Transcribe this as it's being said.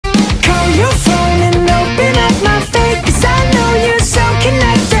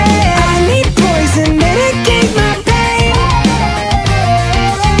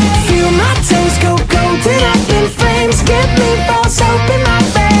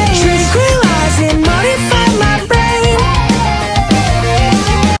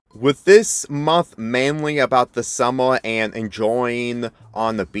With this month mainly about the summer and enjoying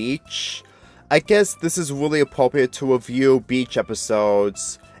on the beach, I guess this is really appropriate to review beach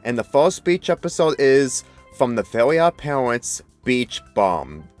episodes. And the first beach episode is from the very Oddparents, Beach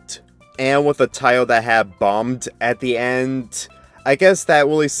Bummed. And with a title that had bummed at the end, I guess that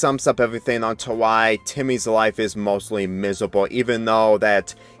really sums up everything onto why Timmy's life is mostly miserable, even though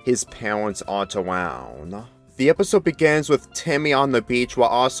that his parents aren't around. The episode begins with Timmy on the beach while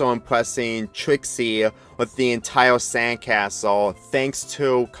also impressing Trixie with the entire sandcastle thanks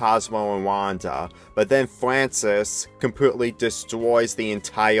to Cosmo and Wanda, but then Francis completely destroys the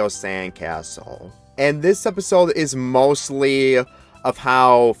entire sandcastle. And this episode is mostly of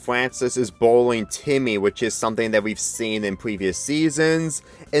how Francis is bullying Timmy, which is something that we've seen in previous seasons,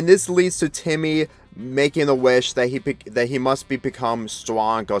 and this leads to Timmy making a wish that he must become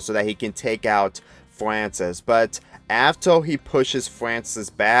stronger so that he can take out Francis. But after he pushes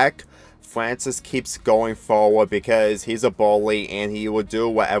Francis back, Francis keeps going forward because he's a bully and he will do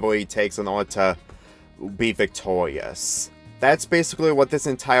whatever he takes in order to be victorious. That's basically what this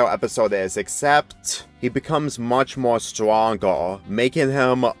entire episode is, except he becomes much more stronger, making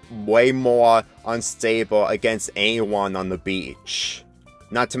him way more unstable against anyone on the beach.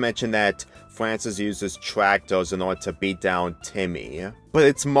 Not to mention that Francis uses tractors in order to beat down Timmy. But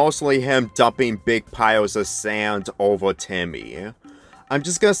it's mostly him dumping big piles of sand over Timmy. I'm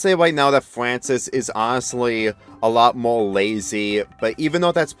just gonna say right now that Francis is honestly a lot more lazy, but even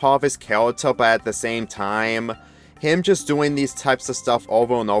though that's part of his character, but at the same time, him just doing these types of stuff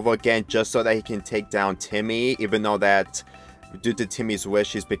over and over again just so that he can take down Timmy, even though that due to Timmy's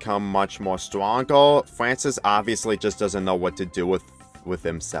wish he's become much more stronger, Francis obviously just doesn't know what to do with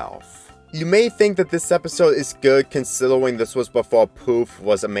himself. You may think that this episode is good considering this was before Poof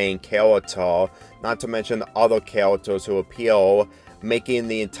was a main character, not to mention other characters who appeal, making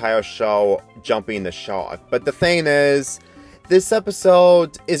the entire show jumping the shark. But the thing is, this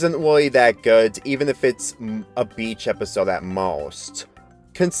episode isn't really that good, even if it's a beach episode at most.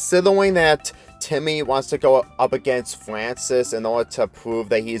 Considering that Timmy wants to go up against Francis in order to prove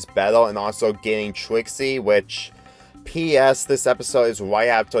that he's better and also getting Trixie, which, P.S. this episode is right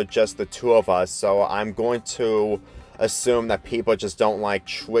after just the two of us, so I'm going to assume that people just don't like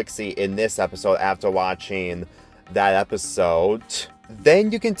Trixie in this episode after watching that episode.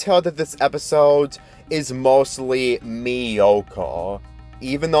 Then you can tell that this episode is mostly mediocre.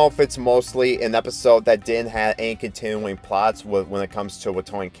 Even though if it's mostly an episode that didn't have any continuing plots when it comes to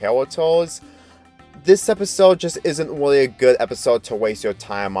returning characters, this episode just isn't really a good episode to waste your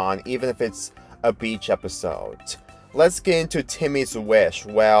time on, even if it's a beach episode. Let's get into Timmy's wish.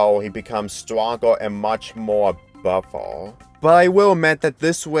 Well, he becomes stronger and much more buffalo. But I will admit that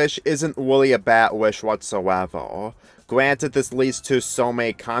this wish isn't really a bad wish whatsoever. Granted, this leads to so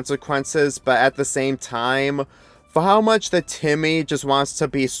many consequences, but at the same time, for how much that Timmy just wants to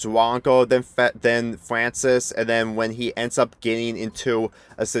be stronger than Francis, and then when he ends up getting into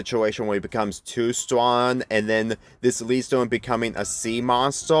a situation where he becomes too strong, and then this leads to him becoming a sea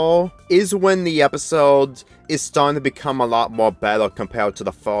monster, is when the episode is starting to become a lot more better compared to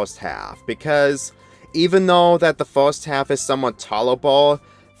the first half. Because even though that the first half is somewhat tolerable,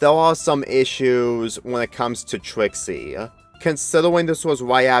 there are some issues when it comes to Trixie. Considering this was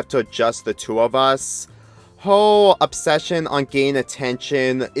right after just the two of us, her obsession on gaining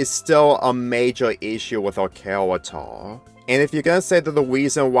attention is still a major issue with her character. And if you're gonna say that the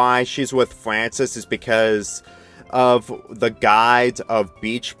reason why she's with Francis is because of the guide of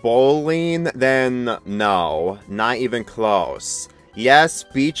beach bowling, then no, not even close. Yes,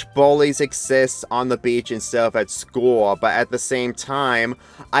 beach bullies exist on the beach instead of at school, but at the same time,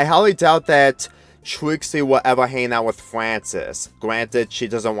 I highly doubt that Trixie will ever hang out with Francis. Granted, she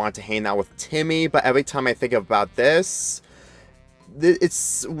doesn't want to hang out with Timmy, but every time I think about this,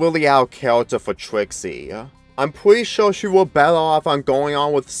 it's really out of character for Trixie. I'm pretty sure she will better off on going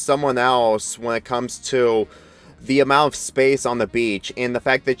on with someone else when it comes to the amount of space on the beach, and the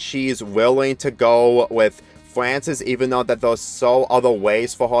fact that she's willing to go with Francis even though that there's so other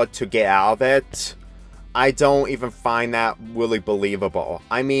ways for her to get out of it. I don't even find that really believable.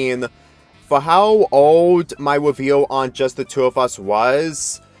 I mean, for how old my review on Just the Two of Us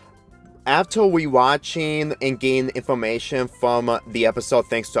was, after rewatching and gaining information from the episode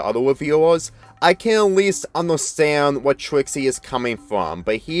thanks to other reviewers, I can at least understand what Trixie is coming from.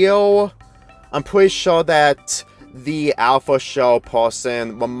 But here, I'm pretty sure that the Alpha Show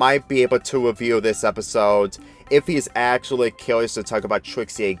person might be able to review this episode if he's actually curious to talk about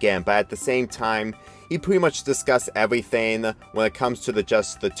Trixie again, but at the same time, he pretty much discussed everything when it comes to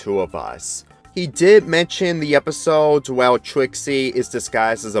just the two of us. He did mention the episode where Trixie is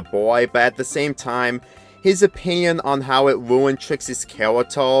disguised as a boy, but at the same time, his opinion on how it ruined Trixie's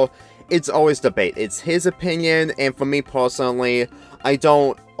character, it's always debate. It's his opinion, and for me personally, I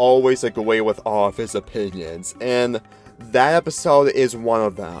don't always agree with all of his opinions, and that episode is one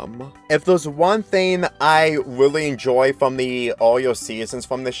of them. If there's one thing I really enjoy from the earlier seasons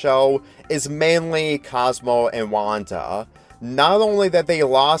from the show, is mainly Cosmo and Wanda. Not only that they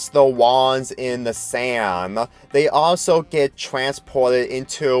lost their wands in the sand, they also get transported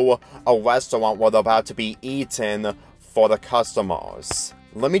into a restaurant where they're about to be eaten for the customers.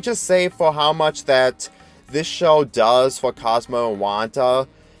 Let me just say, for how much that this show does for Cosmo and Wanda,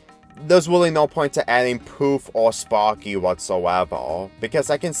 there's really no point to adding Poof or Sparky whatsoever,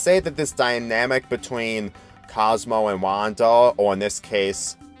 because I can say that this dynamic between Cosmo and Wanda, or in this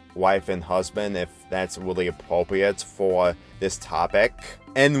case, wife and husband, if that's really appropriate for this topic.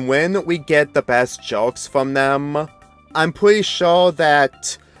 And when we get the best jokes from them, I'm pretty sure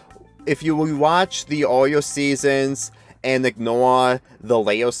that if you watch the earlier seasons and ignore the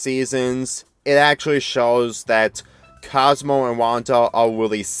later seasons, it actually shows that Cosmo and Wanda are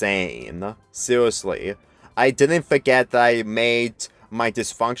really sane. Seriously. I didn't forget that I made my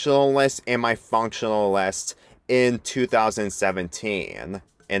dysfunctional list and my functional list in 2017.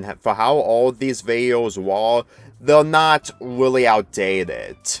 And for how old these videos were, they're not really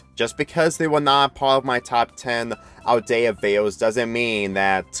outdated. Just because they were not part of my top 10 outdated videos doesn't mean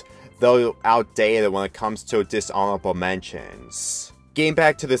that they're outdated when it comes to dishonorable mentions. Getting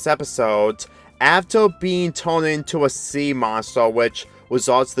back to this episode, after being turned into a sea monster, which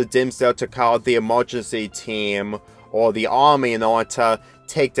results the Dimsdale to call the emergency team or the army in order to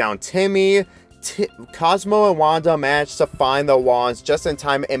take down Timmy, Cosmo and Wanda manage to find the wands just in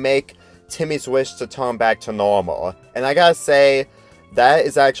time and make Timmy's wish to turn back to normal. And I gotta say, that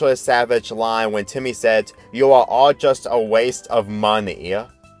is actually a savage line when Timmy said, "You are all just a waste of money."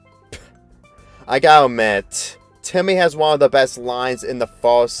 I gotta admit, Timmy has one of the best lines in the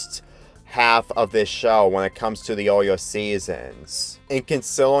first half of this show when it comes to the earlier seasons. And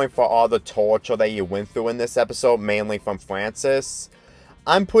considering for all the torture that you went through in this episode, mainly from Francis,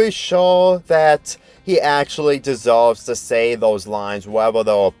 I'm pretty sure that he actually deserves to say those lines wherever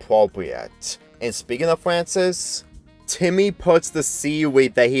they're appropriate. And speaking of Francis, Timmy puts the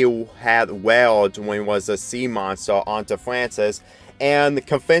seaweed that he had whaled when he was a sea monster onto Francis and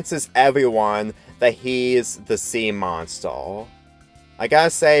convinces everyone that he's the sea monster. I gotta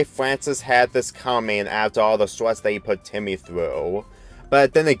say, Francis had this coming after all the stress that he put Timmy through.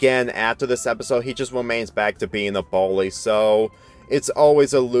 But then again, after this episode, he just remains back to being a bully, so it's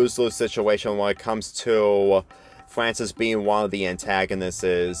always a lose-lose situation when it comes to Francis being one of the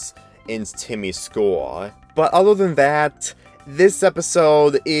antagonists in Timmy's score. But other than that, this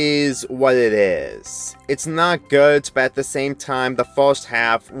episode is what it is. It's not good, but at the same time, the first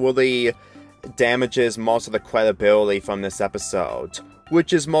half really damages most of the credibility from this episode,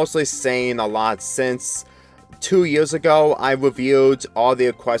 which is mostly saying a lot since 2 years ago I reviewed all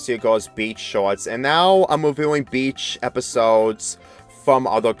the Equestria Girls Beach shorts, and now I'm reviewing Beach episodes from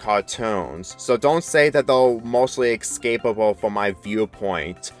other cartoons. So don't say that they're mostly escapable from my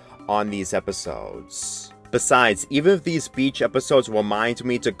viewpoint on these episodes. Besides, even if these beach episodes remind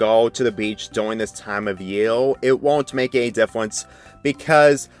me to go to the beach during this time of year, it won't make any difference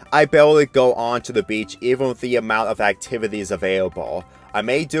because I barely go on to the beach even with the amount of activities available. I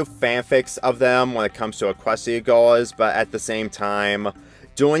may do fanfics of them when it comes to Equestria Girls, but at the same time,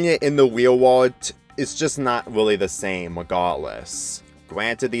 doing it in the real world is just not really the same regardless.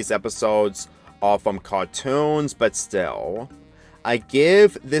 Granted, these episodes are from cartoons, but still. I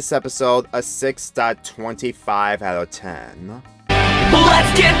give this episode a 6.25 out of 10.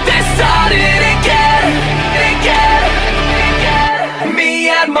 Let's get this started again. Me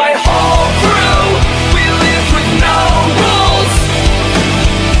and my whole crew.